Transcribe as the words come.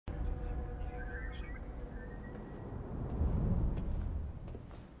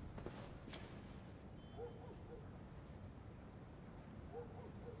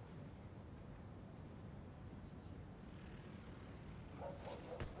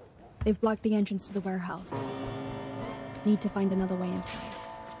They've blocked the entrance to the warehouse. Need to find another way inside.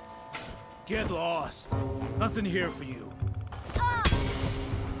 Get lost. Nothing here for you.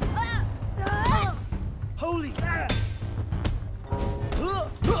 Holy...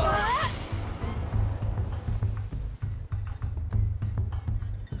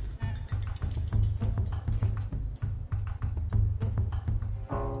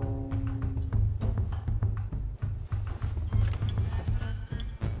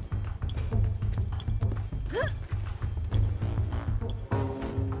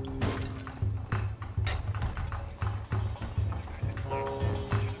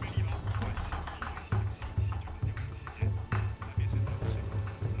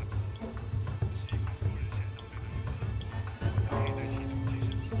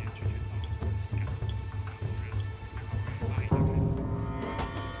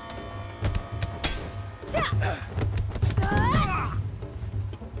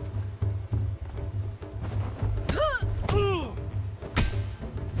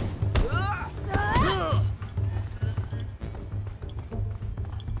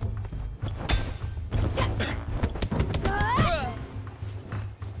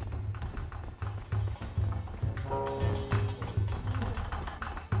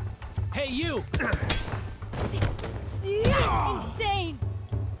 Hey, you! Insane!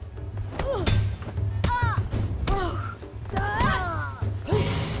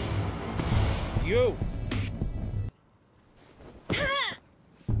 You!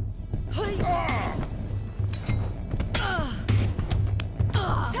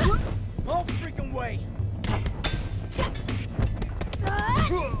 No freaking way!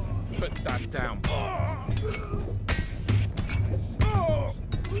 Put that down.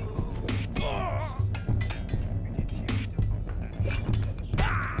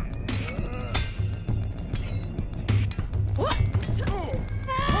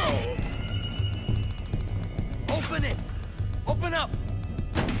 Open it! Open up!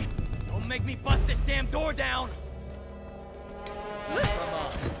 Don't make me bust this damn door down!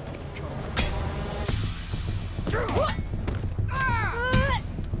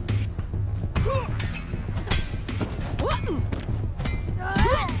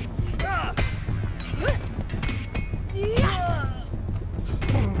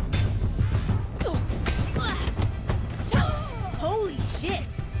 Holy shit!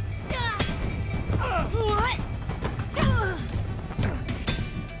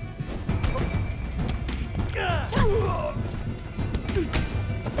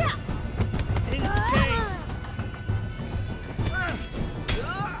 Insane!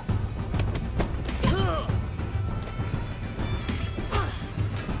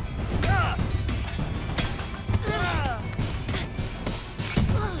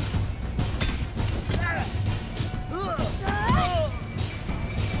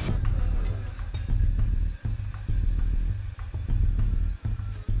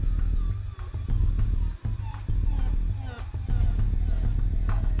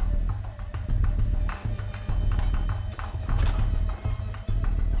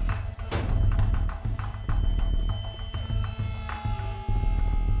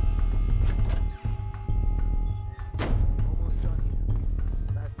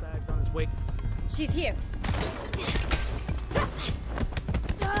 Wait. She's here.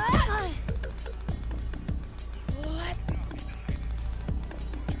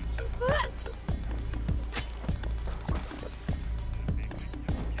 What?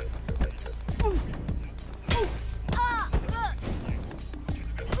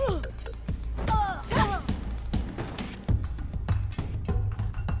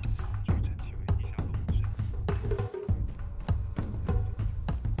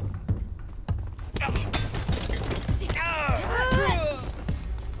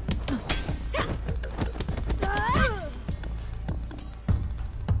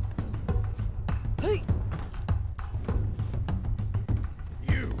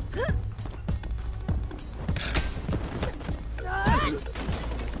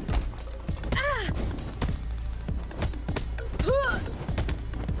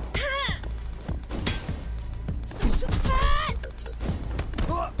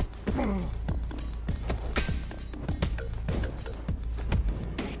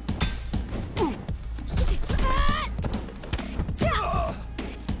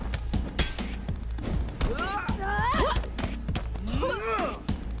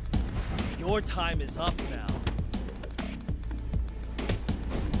 Your time is up now.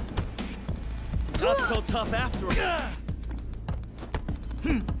 Not so tough after all.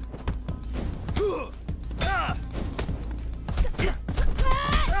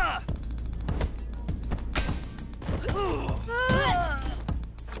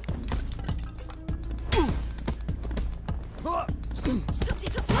 Hey!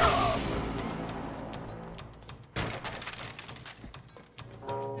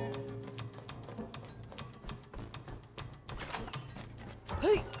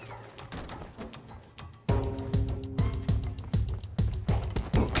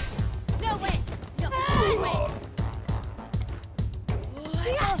 No way! No way!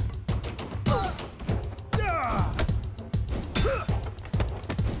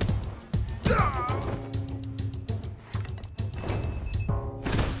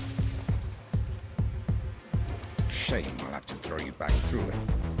 Shame I'll have to throw you back through it.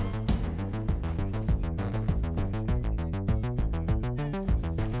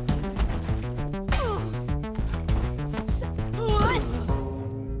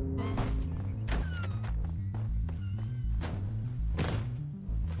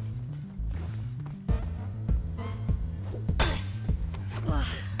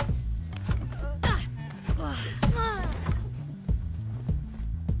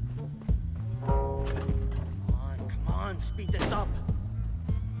 Speed this up.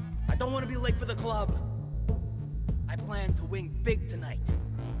 I don't want to be late for the club. I plan to win big tonight.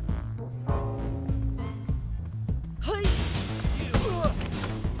 Hey!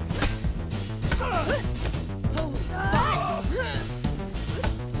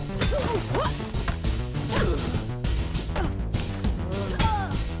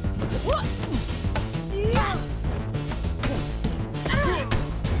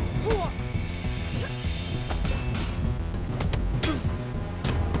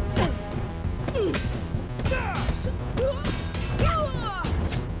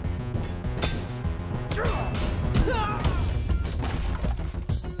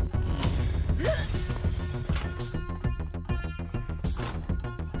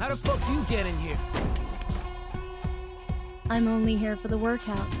 How the fuck you get in here? I'm only here for the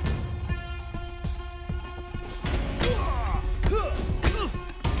workout.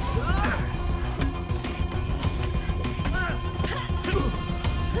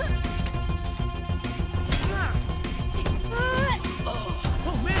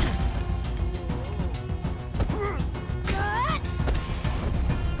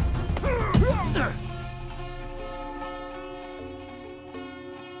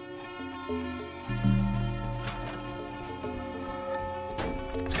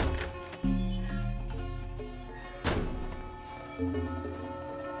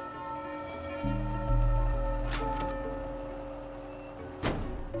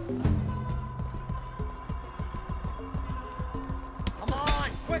 Come on,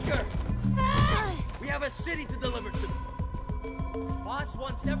 quicker! We have a city to deliver to. Boss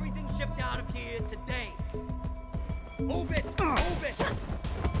wants everything shipped out of here today. Move it! Move it!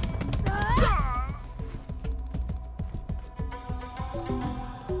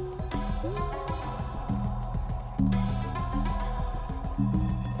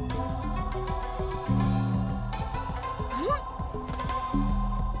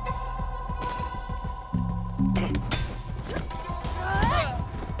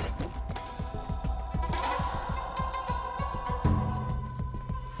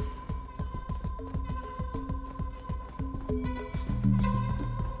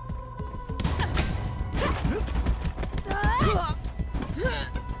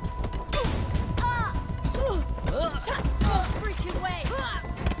 Freaking way!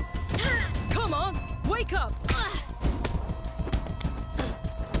 Come on, wake up!